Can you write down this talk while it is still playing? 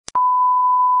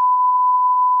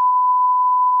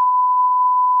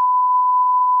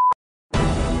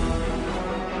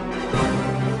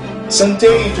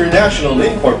Sante International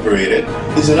Incorporated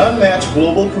is an unmatched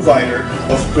global provider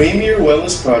of premier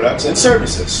wellness products and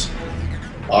services.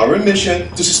 Our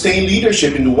mission to sustain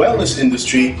leadership in the wellness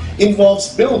industry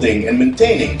involves building and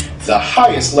maintaining the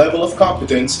highest level of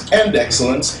competence and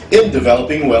excellence in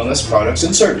developing wellness products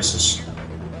and services.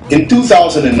 In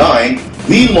 2009,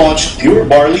 we launched Pure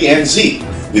Barley NZ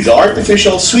with the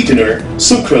artificial sweetener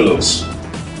sucralose.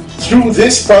 Through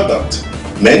this product,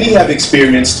 many have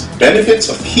experienced benefits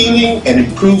of healing and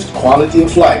improved quality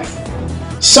of life.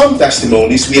 Some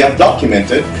testimonies we have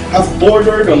documented have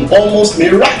bordered on almost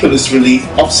miraculous relief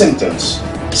of symptoms,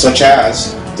 such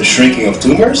as the shrinking of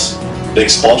tumors, the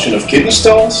expulsion of kidney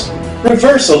stones,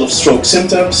 reversal of stroke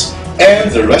symptoms,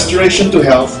 and the restoration to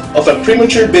health of a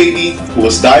premature baby who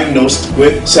was diagnosed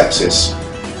with sepsis.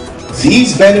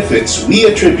 These benefits we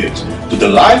attribute to the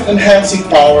life-enhancing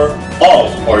power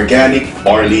of organic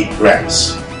barley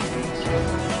grass.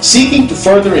 Seeking to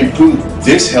further improve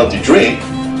this healthy drink,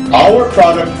 our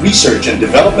product research and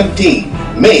development team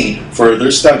made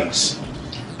further studies.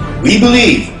 We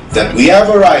believe that we have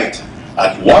arrived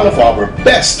at one of our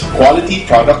best quality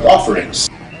product offerings.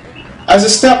 As a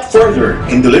step further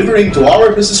in delivering to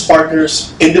our business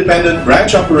partners, independent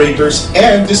branch operators,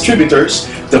 and distributors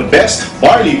the best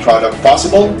barley product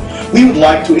possible, we would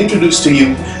like to introduce to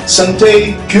you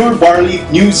Sante Pure Barley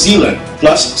New Zealand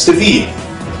plus Stevia.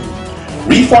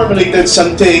 Reformulated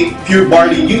Sante Pure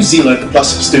Barley New Zealand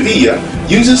plus Stevia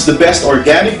uses the best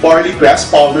organic barley grass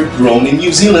powder grown in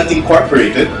New Zealand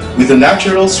incorporated with the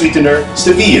natural sweetener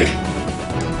Stevia.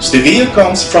 Stevia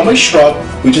comes from a shrub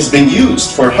which has been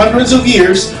used for hundreds of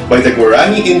years by the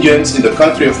Guarani Indians in the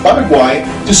country of Paraguay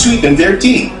to sweeten their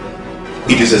tea.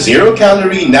 It is a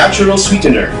zero-calorie natural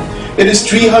sweetener. It is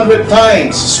 300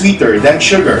 times sweeter than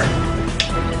sugar.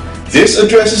 This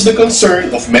addresses the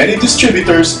concern of many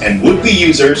distributors and would-be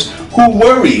users who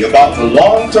worry about the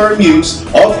long-term use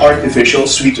of artificial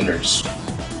sweeteners.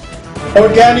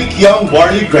 Organic young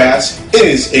barley grass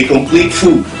is a complete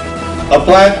food, a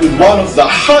plant with one of the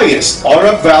highest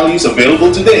ORAC values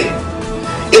available today.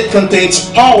 It contains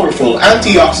powerful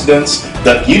antioxidants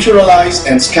that neutralize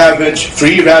and scavenge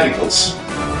free radicals.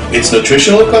 Its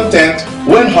nutritional content,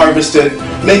 when harvested,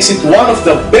 makes it one of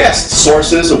the best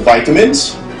sources of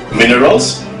vitamins,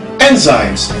 minerals,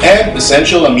 enzymes, and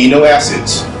essential amino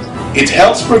acids. It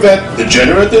helps prevent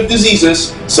degenerative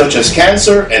diseases such as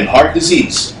cancer and heart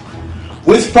disease.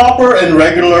 With proper and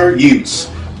regular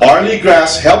use, barley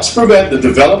grass helps prevent the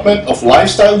development of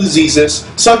lifestyle diseases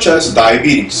such as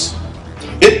diabetes.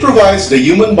 It provides the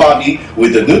human body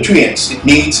with the nutrients it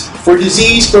needs for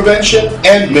disease prevention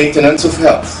and maintenance of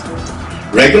health.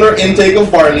 Regular intake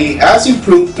of barley has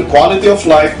improved the quality of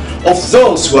life of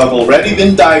those who have already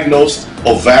been diagnosed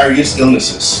of various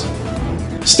illnesses.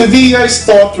 Stevia is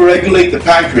thought to regulate the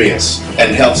pancreas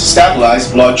and helps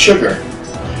stabilize blood sugar.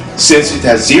 Since it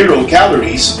has 0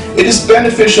 calories, it is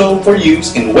beneficial for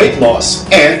use in weight loss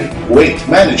and weight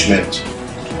management.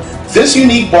 This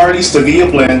unique barley Stevia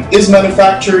blend is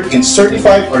manufactured in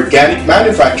certified organic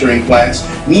manufacturing plants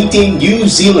meeting New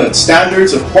Zealand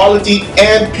standards of quality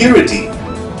and purity.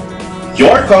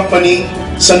 Your company,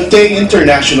 Sante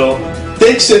International,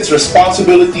 takes its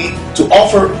responsibility to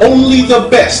offer only the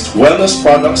best wellness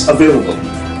products available.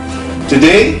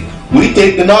 Today, we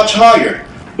take the notch higher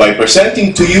by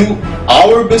presenting to you,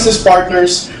 our business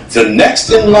partners, the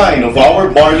next in line of our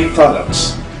barley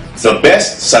products, the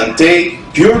best Sante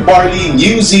Pure Barley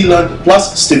New Zealand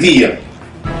plus Stevia.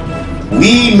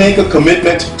 We make a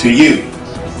commitment to you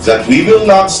that we will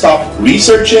not stop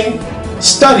researching,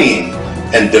 studying,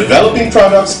 and developing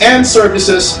products and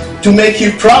services to make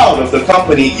you proud of the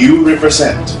company you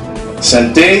represent.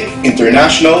 Sante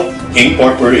International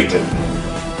Incorporated.